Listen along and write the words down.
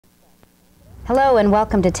Hello and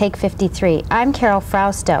welcome to Take 53. I'm Carol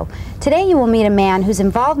Frausto. Today you will meet a man whose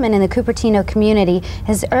involvement in the Cupertino community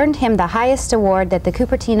has earned him the highest award that the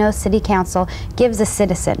Cupertino City Council gives a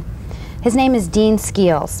citizen. His name is Dean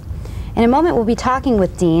Skeels. In a moment we'll be talking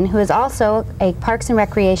with Dean, who is also a Parks and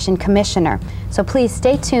Recreation Commissioner. So please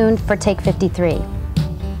stay tuned for Take 53.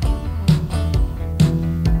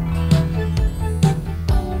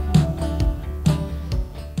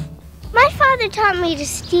 My father taught me to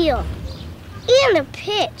steal and to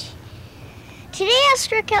pitch. Today I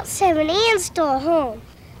struck out 7 and stole home.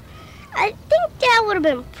 I think Dad would have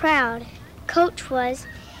been proud. Coach was.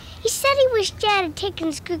 He said he wished Dad had taken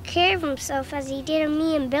as good care of himself as he did of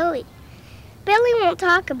me and Billy. Billy won't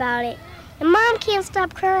talk about it, and Mom can't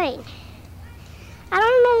stop crying. I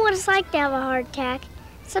don't know what it's like to have a heart attack,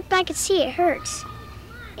 except I can see it hurts.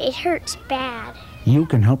 It hurts bad. You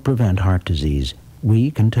can help prevent heart disease.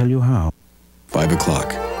 We can tell you how. 5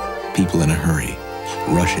 o'clock. People in a hurry,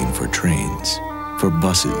 rushing for trains, for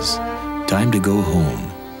buses, time to go home,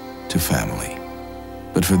 to family.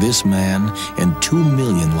 But for this man and 2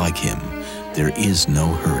 million like him, there is no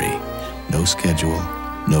hurry, no schedule,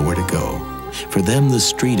 nowhere to go. For them, the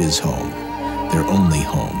street is home, their only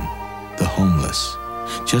home, the homeless.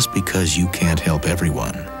 Just because you can't help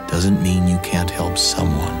everyone doesn't mean you can't help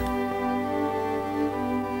someone.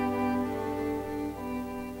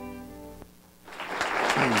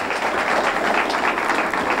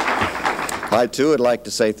 I, too, would like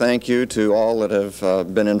to say thank you to all that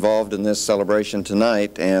have been involved in this celebration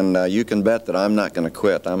tonight, and you can bet that I'm not going to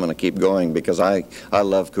quit. I'm going to keep going because I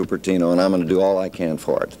love Cupertino, and I'm going to do all I can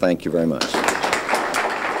for it. Thank you very much.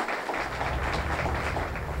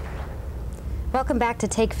 Welcome back to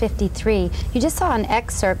Take 53. You just saw an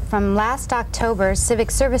excerpt from last October's Civic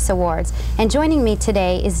Service Awards, and joining me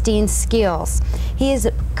today is Dean Skeels. He is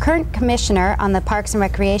current commissioner on the Parks and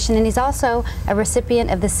Recreation, and he's also a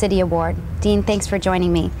recipient of the City Award. Dean, thanks for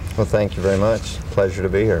joining me. Well, thank you very much. Pleasure to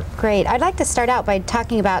be here. Great. I'd like to start out by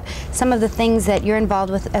talking about some of the things that you're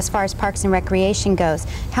involved with as far as Parks and Recreation goes.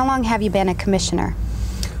 How long have you been a commissioner?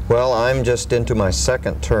 Well, I'm just into my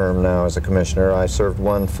 2nd term now as a commissioner. I served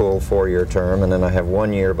 1 full 4-year term, and then I have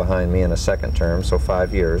 1 year behind me in a 2nd term, so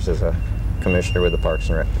 5 years as a commissioner with the Parks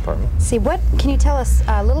and Rec Department. See, can you tell us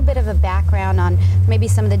a little bit of a background on maybe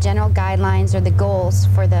some of the general guidelines or the goals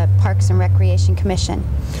for the Parks and Recreation Commission?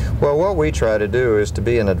 Well, what we try to do is to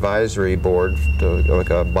be an advisory board, like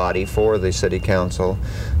a body for the City Council,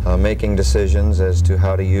 making decisions as to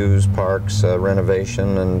how to use parks,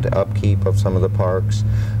 renovation and upkeep of some of the parks,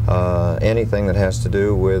 anything that has to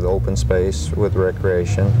do with open space, with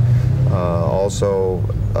recreation, also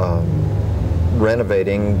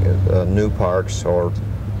renovating new parks or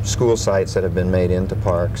school sites that have been made into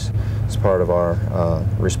parks is part of our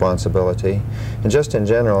responsibility. And just in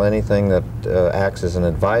general, anything that acts as an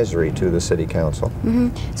advisory to the City Council.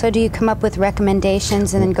 Mm-hmm. So do you come up with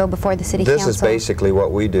recommendations and then go before the City Council? This is basically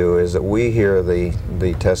what we do, is that we hear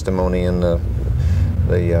the testimony and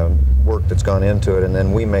the work that's gone into it, and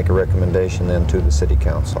then we make a recommendation then to the City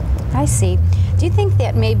Council. I see. Do you think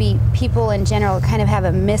that maybe people in general kind of have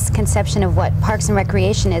a misconception of what Parks and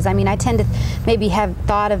Recreation is? I mean, I tend to maybe have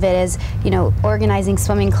thought of it as, you know, organizing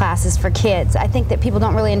swimming classes for kids. I think that people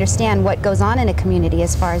don't really understand what goes on in a community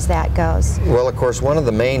as far as that goes. Well, of course, one of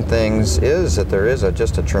the main things is that there is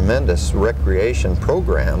just a tremendous recreation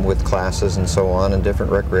program with classes and so on, and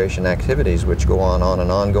different recreation activities which go on an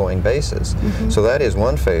ongoing basis. Mm-hmm. So that is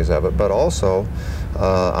one phase of it, but also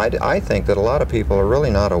I think that a lot of people are really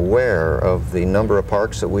not aware of the number of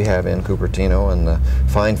parks that we have in Cupertino and the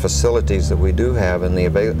fine facilities that we do have and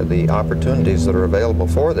the opportunities that are available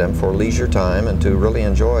for them for leisure time and to really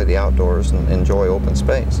enjoy the outdoors and enjoy open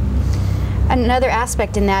space. Another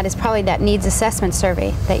aspect in that is probably that needs assessment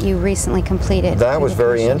survey that you recently completed. That was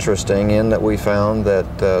very interesting in that we found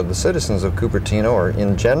that the citizens of Cupertino are,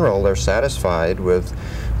 in general, they're satisfied with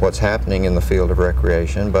what's happening in the field of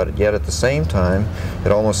recreation, but yet at the same time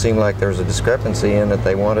it almost seemed like there's a discrepancy in that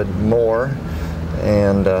they wanted more,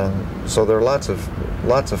 and so there are lots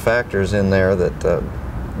of factors in there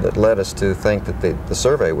that led us to think that the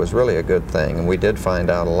survey was really a good thing, and we did find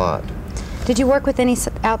out a lot. Did you work with any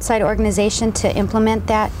outside organization to implement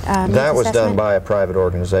that That was done by a private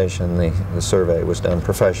organization. The survey was done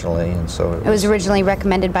professionally, and so it was originally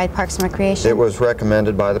recommended by Parks and Recreation? It was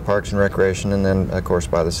recommended by the Parks and Recreation, and then, of course,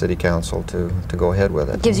 by the City Council to go ahead with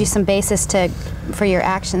it. It gives you some basis for your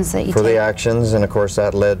actions that you take. For the actions, and of course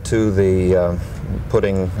that led to the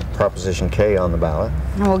putting Proposition K on the ballot.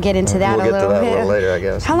 And we'll get into that a little bit. We'll get to that a little later, I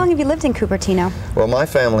guess. How long have you lived in Cupertino? Well, my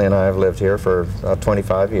family and I have lived here for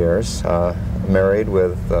 25 years, married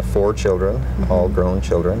with 4 children, all grown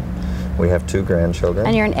children. We have 2 grandchildren.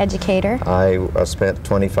 And you're an educator? I spent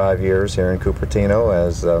 25 years here in Cupertino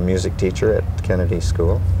as a music teacher at Kennedy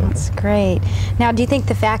School. That's great. Now, do you think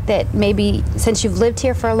the fact that maybe since you've lived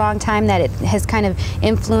here for a long time that it has kind of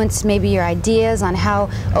influenced maybe your ideas on how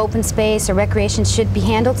open space or recreation should be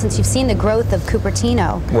handled, since you've seen the growth of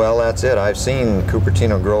Cupertino? Well, that's it. I've seen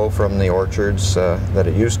Cupertino grow from the orchards that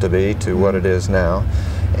it used to be to what it is now.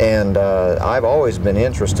 And I've always been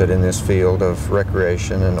interested in this field of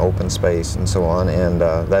recreation and open space and so on, and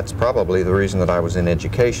that's probably the reason that I was in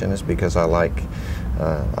education, is because I like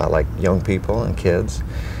young people and kids.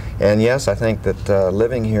 And yes, I think that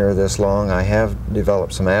living here this long, I have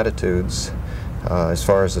developed some attitudes as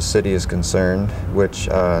far as the city is concerned, which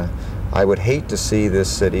I would hate to see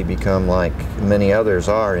this city become like many others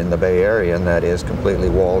are in the Bay Area, and that is completely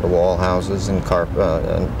wall-to-wall houses and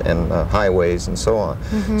highways and so on.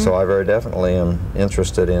 So I very definitely am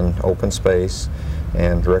interested in open space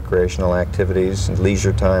and recreational activities and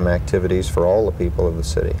leisure time activities for all the people of the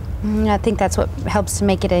city. I think that's what helps to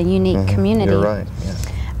make it a unique community. You're right.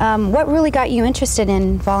 Yeah. What really got you interested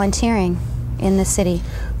in volunteering in the city?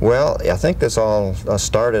 Well, I think this all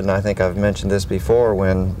started, and I think I've mentioned this before,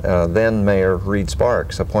 when then Mayor Reed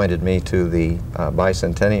Sparks appointed me to the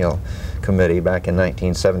Bicentennial Committee back in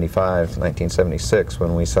 1975, 1976,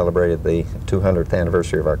 when we celebrated the 200th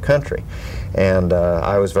anniversary of our country. And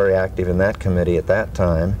I was very active in that committee at that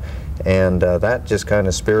time, and that just kind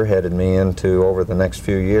of spearheaded me into, over the next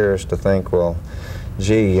few years, to think, well,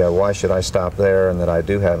 gee, why should I stop there, and that I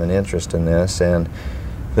do have an interest in this. And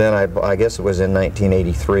then I guess it was in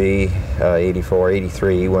 1983, 84,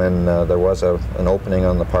 83, when there was an opening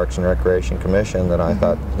on the Parks and Recreation Commission, that I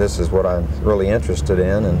thought, this is what I'm really interested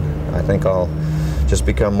in, and I think I'll just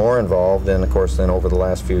become more involved. And of course, then over the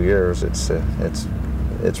last few years, it's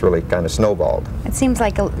really kind of snowballed. It seems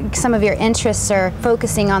like some of your interests are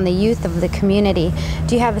focusing on the youth of the community.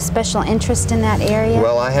 Do you have a special interest in that area?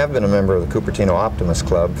 Well, I have been a member of the Cupertino Optimist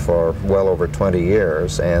Club for well over 20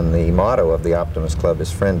 years, and the motto of the Optimist Club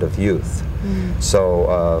is Friend of Youth.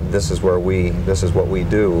 So this is what we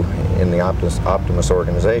do in the Optimist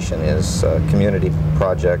organization, is community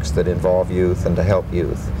projects that involve youth and to help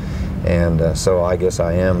youth. And so I guess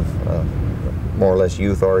I am more or less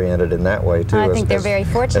youth-oriented in that way too. I think they're very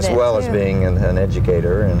fortunate, as well as being an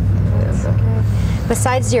educator. And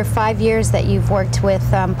besides your 5 years that you've worked with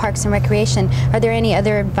Parks and Recreation, are there any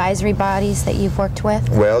other advisory bodies that you've worked with?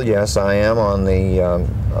 Well, yes, I am on the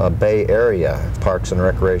Bay Area Parks and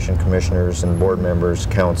Recreation Commissioners and Board Members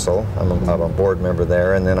Council. I'm a board member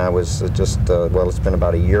there, and then I was just, well, it's been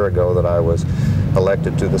about a year ago that I was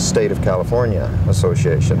elected to the State of California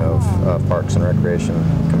Association of Parks and Recreation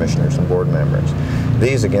Commissioners and Board Members.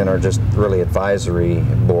 These, again, are just really advisory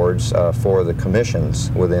boards for the commissions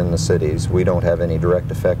within the cities. We don't have any direct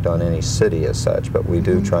effect on any city as such, but we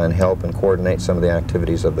do try and help and coordinate some of the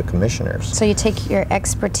activities of the commissioners. So you take your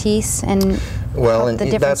expertise and help the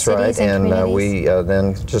different that's cities right, and we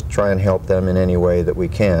then just try and help them in any way that we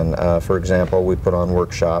can. For example, we put on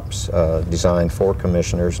workshops designed for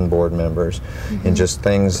commissioners and board members in just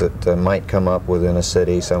things that might come up within a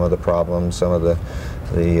city, some of the problems, some of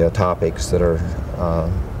the topics that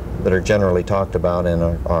are generally talked about and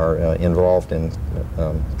are involved in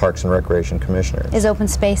Parks and Recreation Commissioners. Is open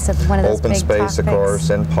space one of those open big space, topics? Of course,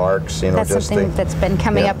 and parks. You know, that's just something that's been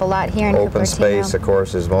coming up a lot here in Cupertino. Open space, of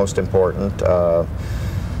course, is most important.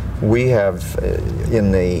 We have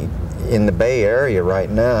in the Bay Area right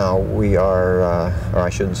now, we are, or I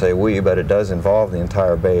shouldn't say we, but it does involve the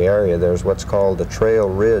entire Bay Area. There's what's called the Trail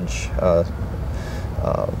Ridge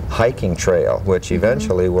hiking trail, which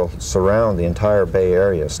eventually will surround the entire Bay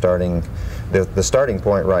Area. The starting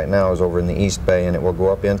point right now is over in the East Bay, and it will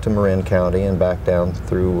go up into Marin County and back down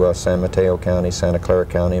through San Mateo County, Santa Clara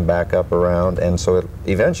County, and back up around, and so it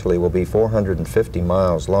eventually will be 450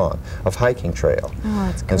 miles long of hiking trail. Oh,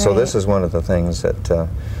 that's great. And so this is one of the things that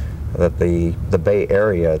the Bay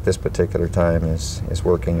Area at this particular time is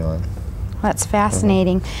working on. That's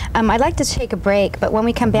fascinating. I'd like to take a break, but when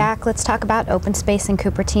we come back, let's talk about open space in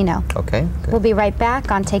Cupertino. Okay. Good. We'll be right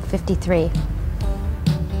back on Take 53.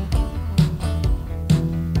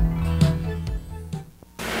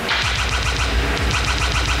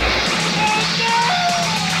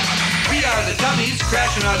 We are the dummies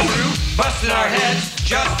crashing on through, busting our heads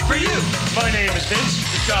just for you. My name is Vince.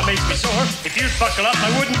 This job makes me sore. If you'd buckle up,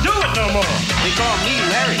 I wouldn't do it no more. They call me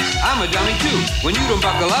Larry. I'm a dummy too. When you don't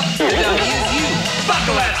buckle up, the dummy is you.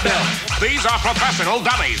 Buckle that belt. These are professional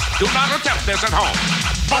dummies. Do not attempt this at home.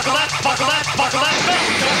 Buckle that, buckle that, buckle that belt.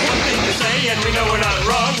 Got one thing to say, and we know we're not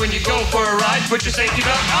wrong. When you go for a ride, put your safety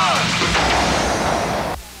belt on.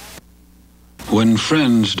 when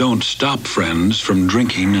friends don't stop friends from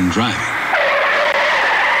drinking and driving.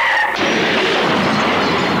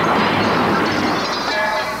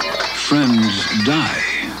 Friends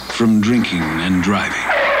die from drinking and driving.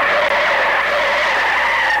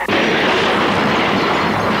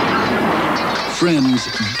 Friends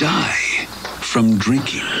die from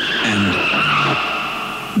drinking and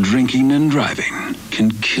driving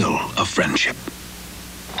can kill a friendship.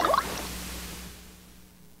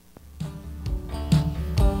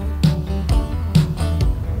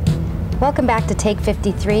 Welcome back to Take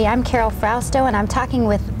 53. I'm Carol Frausto, and I'm talking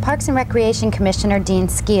with Parks and Recreation Commissioner Dean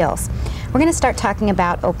Skeels. We're going to start talking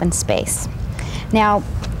about open space. Now,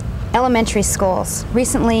 elementary schools.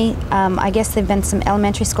 Recently, I guess there have been some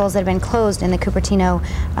elementary schools that have been closed in the Cupertino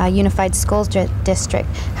Unified Schools District.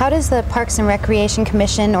 How does the Parks and Recreation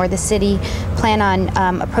Commission or the city plan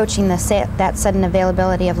on approaching that sudden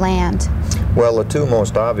availability of land? Well, the two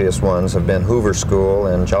most obvious ones have been Hoover School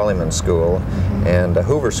and Jollyman School. And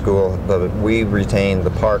Hoover School, we retained the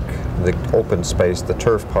park, the open space, the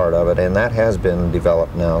turf part of it, and that has been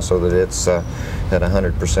developed now so that it's at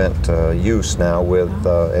 100% use now with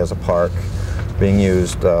as a park being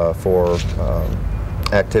used for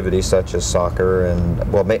activities such as soccer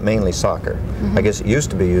and, well, mainly soccer. I guess it used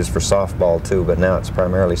to be used for softball too, but now it's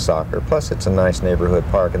primarily soccer. Plus it's a nice neighborhood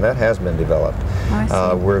park, and that has been developed.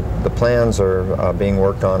 The plans are being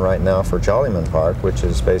worked on right now for Jollyman Park, which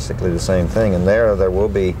is basically the same thing, and there will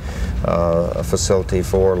be a facility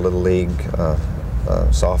for Little League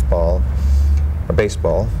softball,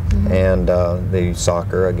 baseball, and the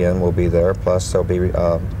soccer again will be there. Plus there'll be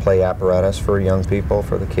play apparatus for young people,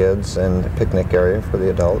 for the kids, and a picnic area for the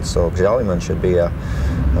adults. So Jollyman should be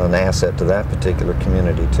an asset to that particular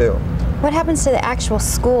community too. What happens to the actual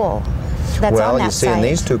school that's on that site? In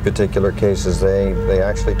these two particular cases, they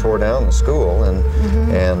actually tore down the school, and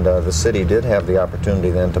the city did have the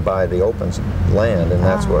opportunity then to buy the open land, and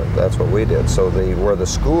that's what we did. So where the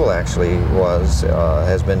school actually was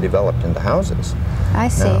has been developed into houses. I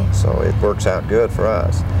see. Now, so it works out good for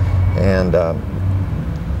us. And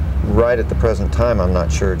right at the present time, I'm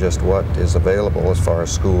not sure just what is available as far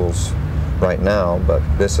as schools right now, but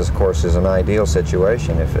this, of course, is an ideal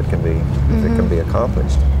situation if it can be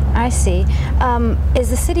accomplished. I see. Is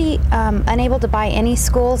the city unable to buy any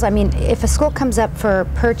schools? I mean, if a school comes up for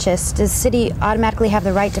purchase, does the city automatically have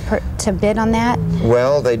the right to bid on that?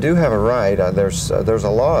 Well, they do have a right. There's a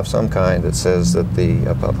law of some kind that says that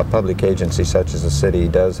a public agency such as the city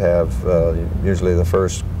does have usually the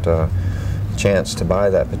first chance to buy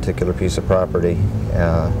that particular piece of property.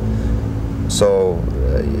 So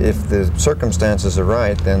if the circumstances are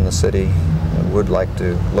right, then the city would like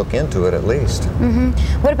to look into it at least.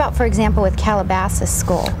 What about, for example, with Calabasas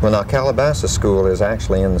School? Well, now Calabasas School is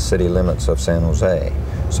actually in the city limits of San Jose,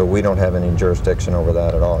 so we don't have any jurisdiction over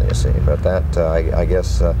that at all, you see. But that, I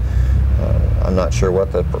guess, I'm not sure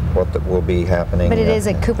what will be happening. But it is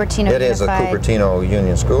a Cupertino Unified. It is a Cupertino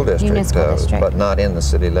Union School District, but not in the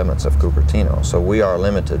city limits of Cupertino. So we are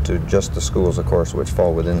limited to just the schools, of course, which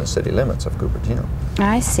fall within the city limits of Cupertino.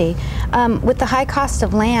 I see. With the high cost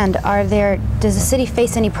of land, does the city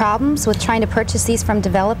face any problems with trying to purchase these from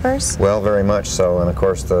developers? Well, very much so. And of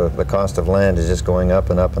course, the cost of land is just going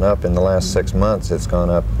up and up and up. In the last 6 months, it's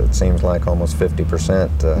gone up, it seems like, almost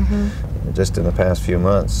 50%. Just in the past few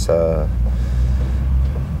months.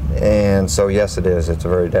 And so yes, it is. It's a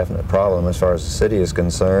very definite problem as far as the city is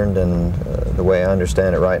concerned, and the way I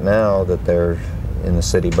understand it right now, that in the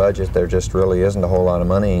city budget, there just really isn't a whole lot of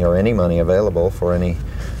money or any money available for any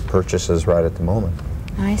purchases right at the moment.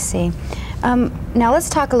 I see. Now let's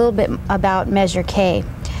talk a little bit about Measure K.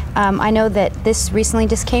 I know that this recently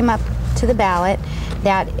just came up to the ballot,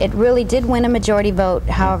 that it really did win a majority vote.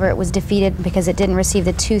 However, it was defeated because it didn't receive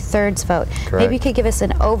the 2/3 vote. Correct. Maybe you could give us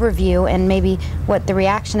an overview and maybe what the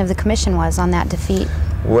reaction of the commission was on that defeat.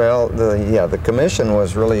 Well, the commission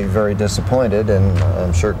was really very disappointed, and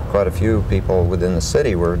I'm sure quite a few people within the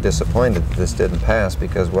city were disappointed that this didn't pass,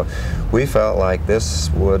 because we felt like this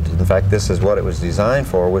would, in fact, this is what it was designed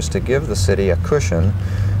for, was to give the city a cushion,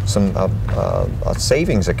 a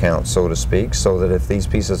savings account, so to speak, so that if these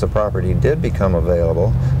pieces of property did become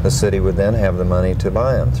available, the city would then have the money to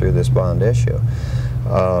buy them through this bond issue.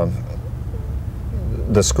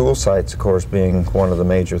 The school sites, of course, being one of the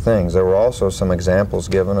major things. There were also some examples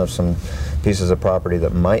given of some pieces of property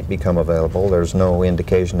that might become available. There's no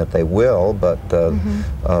indication that they will, but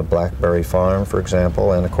Blackberry Farm, for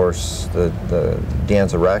example, and of course the De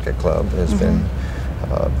Anza Racket Club has been,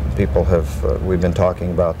 we've been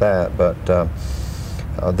talking about that, but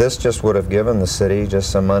This just would have given the city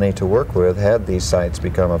just some money to work with had these sites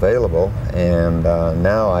become available, and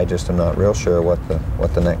now I just am not real sure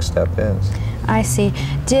what the next step is. I see.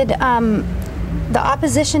 Did the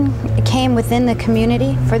opposition came within the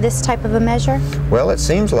community for this type of a measure? Well, it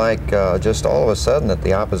seems like just all of a sudden that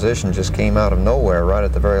the opposition just came out of nowhere right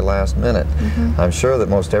at the very last minute. I'm sure that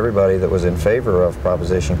most everybody that was in favor of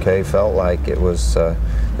Proposition K felt like it was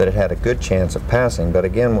that it had a good chance of passing. But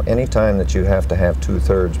again, any time that you have to have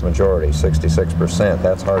 2/3 majority, 66%,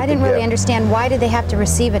 that's hard to get. I didn't really understand, why did they have to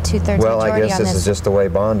receive a 2/3 majority on this? Well, I guess this is just the way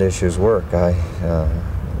bond issues work.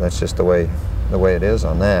 That's just the way it is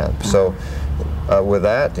on that. So with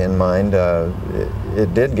that in mind,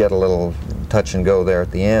 it did get a little touch and go there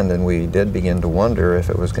at the end, and we did begin to wonder if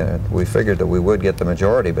it was going to, we figured that we would get the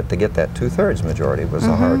majority, but to get that 2/3 majority was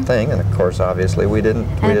a hard thing, and of course obviously we didn't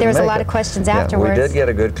there was a lot of questions afterwards. We did get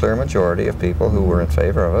a good clear majority of people who were in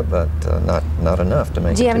favor of it, but not enough to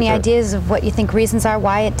make it. Do you have any ideas of what you think reasons are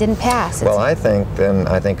why it didn't pass? Well, I think, and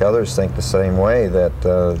I think others think the same way, that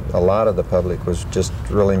a lot of the public was just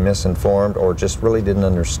really misinformed or just really didn't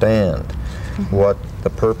understand what the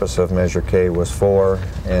purpose of Measure K was for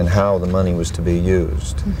and how the money was to be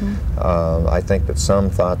used. I think that some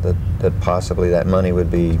thought that possibly that money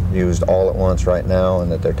would be used all at once right now,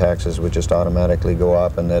 and that their taxes would just automatically go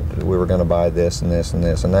up, and that we were going to buy this and this and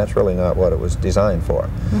this, and that's really not what it was designed for.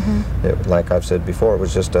 Like I've said before, it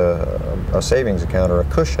was just a savings account or a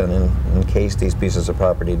cushion in case these pieces of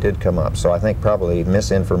property did come up. So I think probably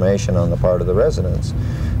misinformation on the part of the residents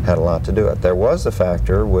had a lot to do with it. There was a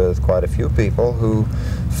factor with quite a few people who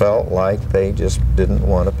felt like they just didn't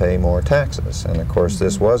want to pay more taxes, and of course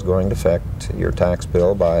this was going to affect your tax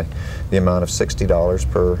bill by the amount of $60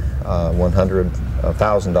 per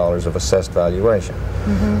 $100,000 of assessed valuation,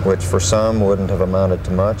 which for some wouldn't have amounted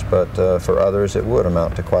to much, but for others it would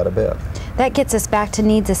amount to quite a bit. That gets us back to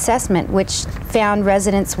needs assessment, which found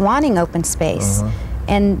residents wanting open space.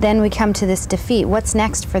 And then we come to this defeat. What's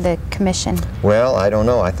next for the commission? Well, I don't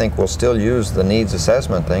know. I think we'll still use the needs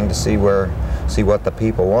assessment thing to see what the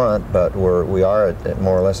people want, but we are at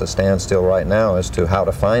more or less a standstill right now as to how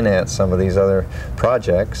to finance some of these other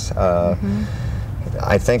projects.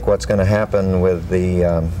 I think what's going to happen with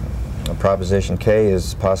the Proposition K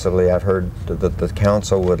is possibly, I've heard that the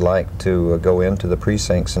council would like to go into the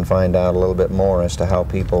precincts and find out a little bit more as to how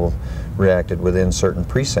people reacted within certain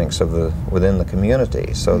precincts within the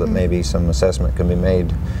community, so that maybe some assessment can be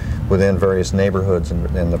made within various neighborhoods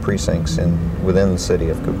and the precincts within the city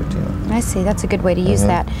of Cupertino. I see. That's a good way to use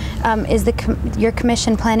that. Is your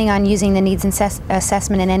commission planning on using the needs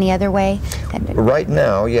assessment in any other way? Right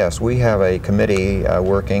now, yes. We have a committee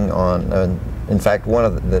working on, in fact, one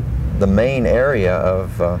of the main area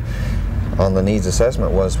of on the needs assessment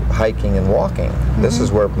was hiking and walking. This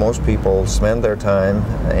is where most people spend their time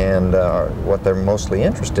and what they're mostly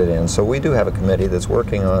interested in. So we do have a committee that's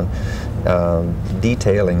working on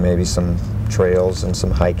detailing maybe some trails and some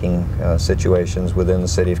hiking situations within the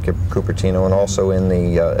city of Cupertino, and also in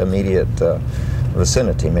the immediate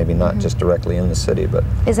vicinity, maybe not just directly in the city, but.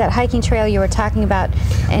 Is that hiking trail you were talking about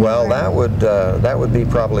anywhere? Well, that would be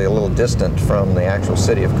probably a little distant from the actual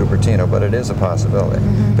city of Cupertino, but it is a possibility.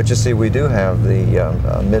 But you see, we do have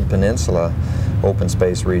the Mid-Peninsula open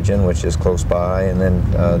space region, which is close by, and then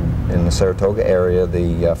in the Saratoga area,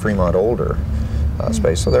 the Fremont Older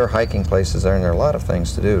space. So there are hiking places there, and there are a lot of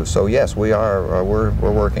things to do. So yes, we're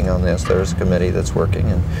working on this. There's a committee that's working,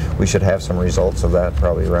 and we should have some results of that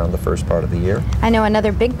probably around the first part of the year. I know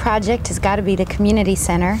another big project has got to be the community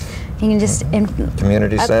center. You can just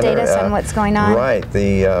update us on what's going on. Right,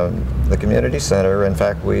 the community center. In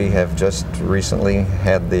fact, we have just recently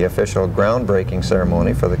had the official groundbreaking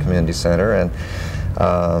ceremony for the community center, and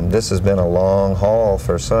this has been a long haul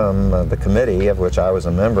for some. The committee, of which I was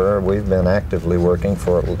a member, we've been actively working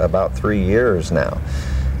for about 3 years now.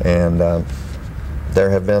 And there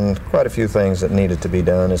have been quite a few things that needed to be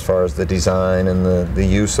done as far as the design and the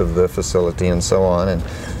use of the facility and so on. And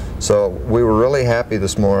so we were really happy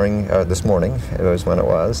this morning, it was when it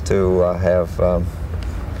was, to have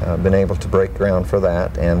been able to break ground for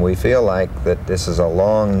that. And we feel like that this is a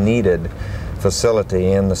long needed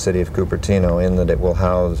facility in the city of Cupertino, in that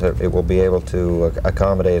it will be able to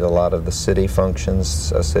accommodate a lot of the city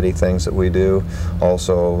functions, city things that we do,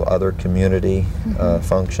 also other community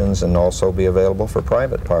functions, and also be available for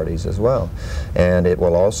private parties as well. And it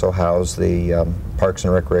will also house the Parks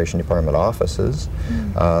and Recreation Department offices.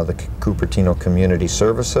 The Cupertino Community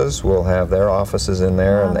Services will have their offices in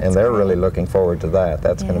there, and they're really looking forward to that.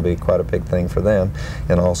 That's going to be quite a big thing for them.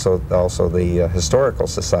 And also the Historical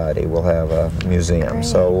Society will have museum. Great.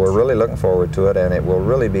 So we're really looking forward to it, and it will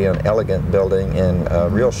really be an elegant building and a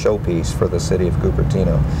real showpiece for the city of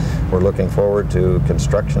Cupertino. We're looking forward to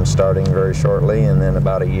construction starting very shortly, and then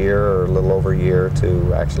about a year or a little over a year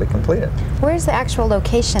to actually complete it. Where's the actual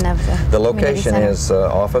location of the location center? is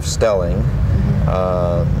off of Stelling,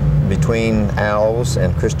 between Alves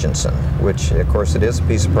and Christensen, which of course it is a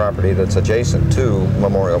piece of property that's adjacent to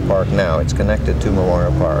Memorial Park now. It's connected to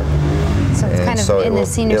Memorial Park. So it's kind of in the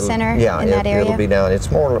senior center, yeah, in that area? It'll be down. It's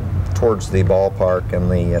more towards the ballpark and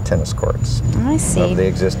the tennis courts. I see. Of the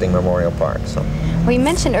existing Memorial Park. So. We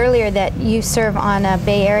mentioned earlier that you serve on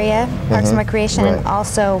Bay Area Parks and Recreation, right. and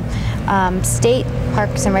also state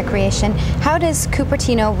Parks and Recreation. How does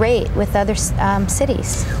Cupertino rate with other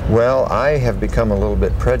cities? Well, I have become a little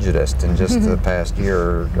bit prejudiced in just the past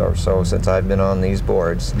year or so since I've been on these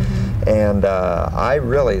boards. And I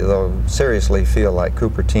really, though, seriously feel like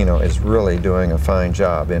Cupertino is really doing a fine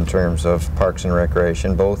job in terms of Parks and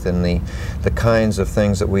Recreation, both in the kinds of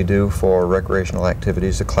things that we do for recreational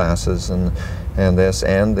activities, the classes and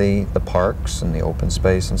the parks and the open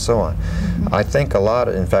space and so on. I think a lot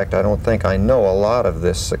of, in fact, I know a lot of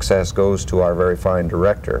this success goes to our very fine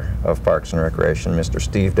director of Parks and Recreation, Mr.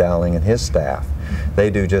 Steve Dowling, and his staff. They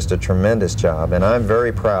do just a tremendous job, and I'm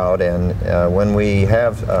very proud, and when we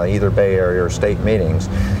have either Bay Area or state meetings,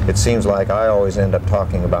 it seems like I always end up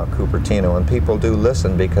talking about Cupertino, and people do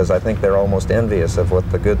listen because I think they're almost envious of what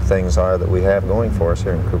the good things are that we have going for us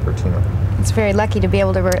here in Cupertino. It's very lucky to be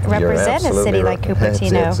able to represent a city like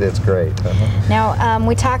Cupertino. It's great. Now,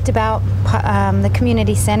 we talked about the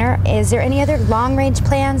community center. Is there any other long-range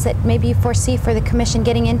plans that maybe you foresee for the commission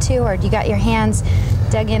getting into, or do you got your hands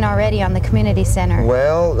dug in already on the community center?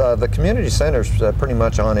 Well, the community center's pretty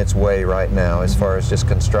much on its way right now as far as just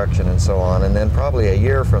construction and so on, and then probably a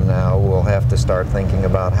year from now we'll have to start thinking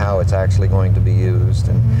about how it's actually going to be used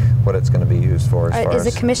and what it's going to be used for.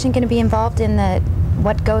 Is the commission going to be involved in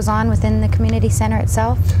what goes on within the community center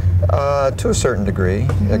itself? To a certain degree,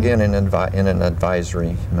 again in an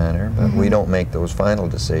advisory manner, but we don't make those final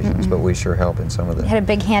decisions, but we sure help in some of the... You had a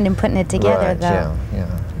big hand in putting it together, right, though.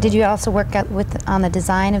 Yeah. Did you also work out on the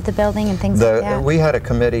design of the building and things like that? We had a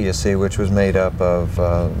committee, you see, which was made up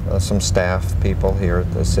of some staff people here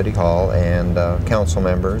at the City Hall and council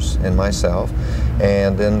members and myself.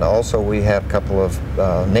 And then also we had a couple of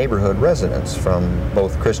neighborhood residents from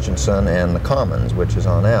both Christensen and the Commons, which is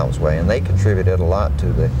on Alves Way, and they contributed a lot to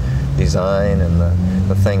the design and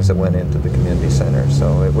the things that went into the community center.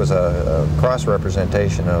 So it was a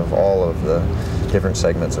cross-representation of all of the different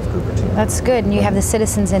segments of Cupertino. That's good, and you have the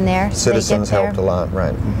citizens in there. So citizens helped a lot,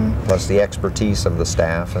 right? Plus the expertise of the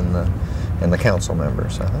staff and the council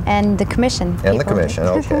members. And the commission. And the commission,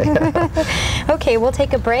 okay. Okay, we'll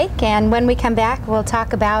take a break, and when we come back, we'll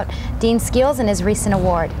talk about Dean Skeels and his recent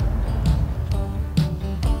award.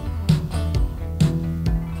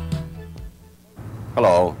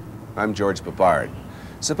 Hello, I'm George Papard.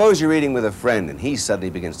 Suppose you're eating with a friend and he suddenly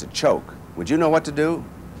begins to choke. Would you know what to do?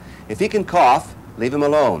 If he can cough, leave him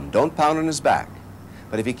alone. Don't pound on his back.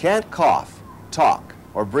 But if he can't cough, talk,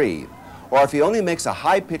 or breathe, or if he only makes a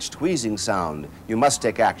high-pitched wheezing sound, you must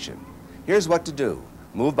take action. Here's what to do.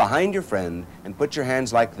 Move behind your friend and put your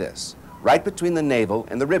hands like this, right between the navel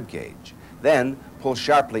and the rib cage. Then pull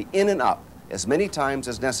sharply in and up as many times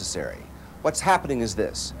as necessary. What's happening is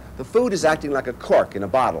this. The food is acting like a cork in a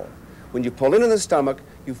bottle. When you pull in the stomach,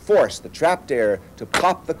 you force the trapped air to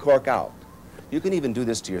pop the cork out. You can even do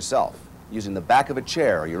this to yourself, using the back of a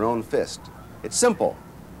chair or your own fist. It's simple,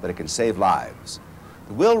 but it can save lives.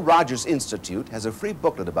 The Will Rogers Institute has a free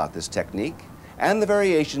booklet about this technique and the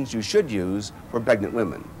variations you should use for pregnant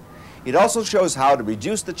women. It also shows how to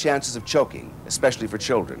reduce the chances of choking, especially for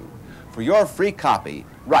children. For your free copy,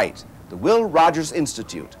 write the Will Rogers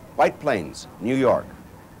Institute, White Plains, New York.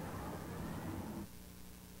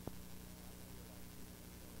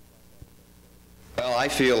 Well, I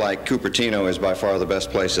feel like Cupertino is by far the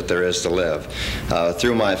best place that there is to live.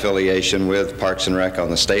 Through my affiliation with Parks and Rec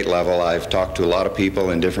on the state level, I've talked to a lot of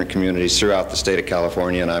people in different communities throughout the state of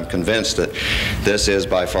California, and I'm convinced that this is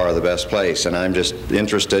by far the best place. And I'm just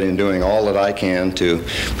interested in doing all that I can to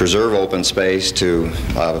preserve open space, to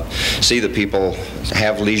see the people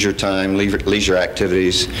have leisure time, leisure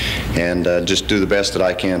activities, and just do the best that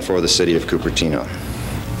I can for the city of Cupertino.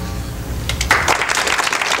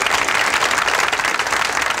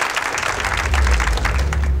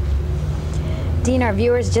 Dean, our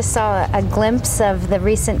viewers just saw a glimpse of the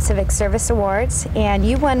recent Civic Service Awards, and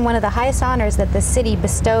you won one of the highest honors that the city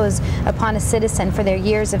bestows upon a citizen for their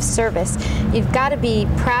years of service. You've got to be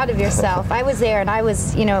proud of yourself. I was there, and I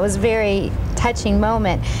was, it was very touching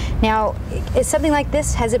moment. Now, is something like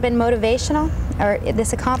this, has it been motivational, or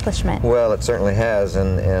this accomplishment? Well, it certainly has,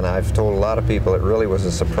 and I've told a lot of people it really was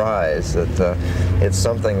a surprise that it's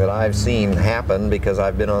something that I've seen happen because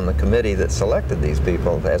I've been on the committee that selected these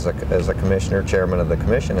people as a commissioner, chairman of the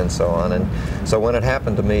commission, and so on. And so when it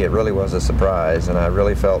happened to me, it really was a surprise, and I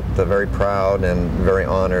really felt very proud and very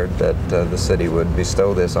honored that the city would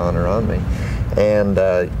bestow this honor on me. And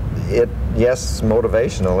yes,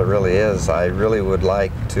 motivational, it really is. I really would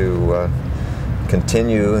like to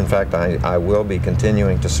continue. In fact, I will be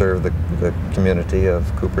continuing to serve the community of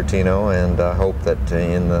Cupertino, and I hope that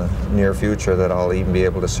in the near future that I'll even be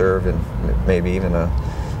able to serve in maybe even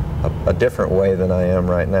a different way than I am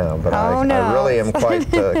right now. But I really am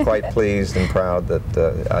quite pleased and proud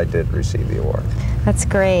that I did receive the award. That's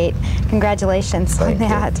great. Congratulations on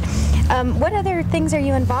that. Thank you. What other things are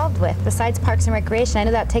you involved with besides Parks and Recreation? I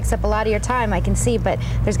know that takes up a lot of your time, I can see, but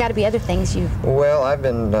there's got to be other things you've... Well, I've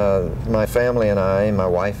been, my family and I, my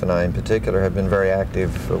wife and I in particular, have been very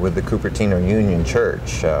active with the Cupertino Union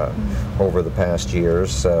Church over the past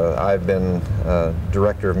years. I've been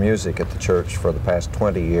director of music at the church for the past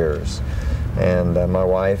 20 years, and my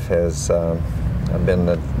wife has been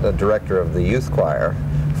the director of the youth choir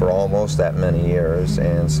for almost that many years,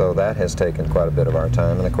 and so that has taken quite a bit of our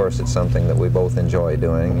time. And of course, it's something that we both enjoy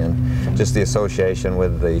doing, and just the association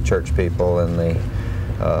with the church people and the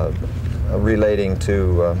relating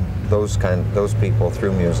to those people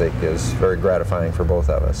through music is very gratifying for both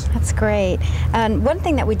of us. That's great. And one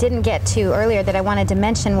thing that we didn't get to earlier that I wanted to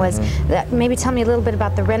mention was that maybe tell me a little bit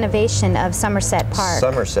about the renovation of Somerset Park.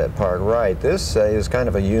 Somerset Park, right. This is kind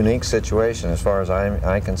of a unique situation as far as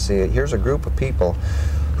I can see it. Here's a group of people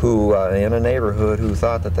who, in a neighborhood, who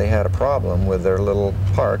thought that they had a problem with their little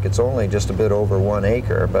park. It's only just a bit over 1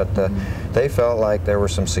 acre, but they felt like there were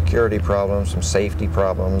some security problems, some safety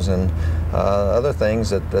problems, and other things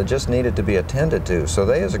that just needed to be attended to. So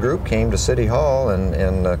they, as a group, came to City Hall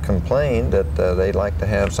and complained that they'd like to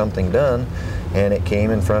have something done, and it came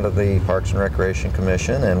in front of the Parks and Recreation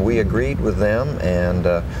Commission, and we agreed with them,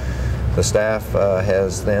 and the staff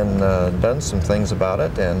has then done some things about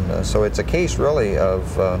it, and so it's a case really of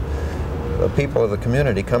people of the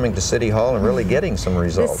community coming to City Hall and really getting some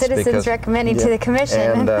results. The citizens recommending to the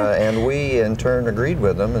commission. And we in turn agreed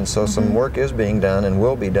with them, and so some work is being done and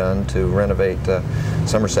will be done to renovate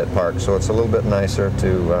Somerset Park, so it's a little bit nicer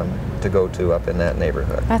to go to up in that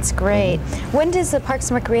neighborhood. That's great. When does the Parks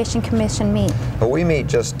and Recreation Commission meet? Well, we meet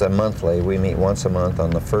just monthly. We meet once a month on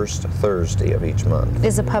the first Thursday of each month.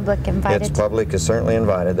 Is the public invited? Public is certainly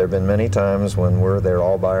invited. There have been many times when we're there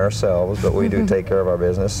all by ourselves, but we do take care of our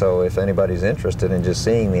business, so if anybody's interested in just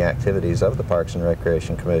seeing the activities of the Parks and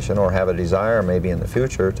Recreation Commission or have a desire maybe in the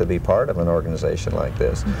future to be part of an organization like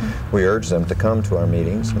this, we urge them to come to our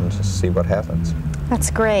meetings and just see what happens. That's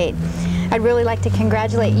great. I'd really like to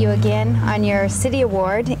congratulate you again on your City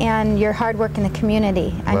Award and your hard work in the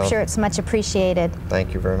community. I'm sure it's much appreciated.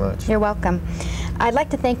 Thank you very much. You're welcome. I'd like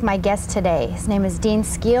to thank my guest today. His name is Dean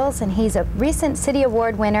Skeels, and he's a recent City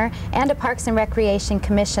Award winner and a Parks and Recreation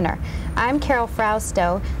Commissioner. I'm Carol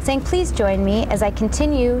Fraustow, saying please join me as I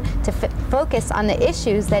continue to focus on the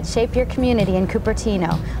issues that shape your community in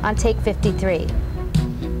Cupertino on Take 53.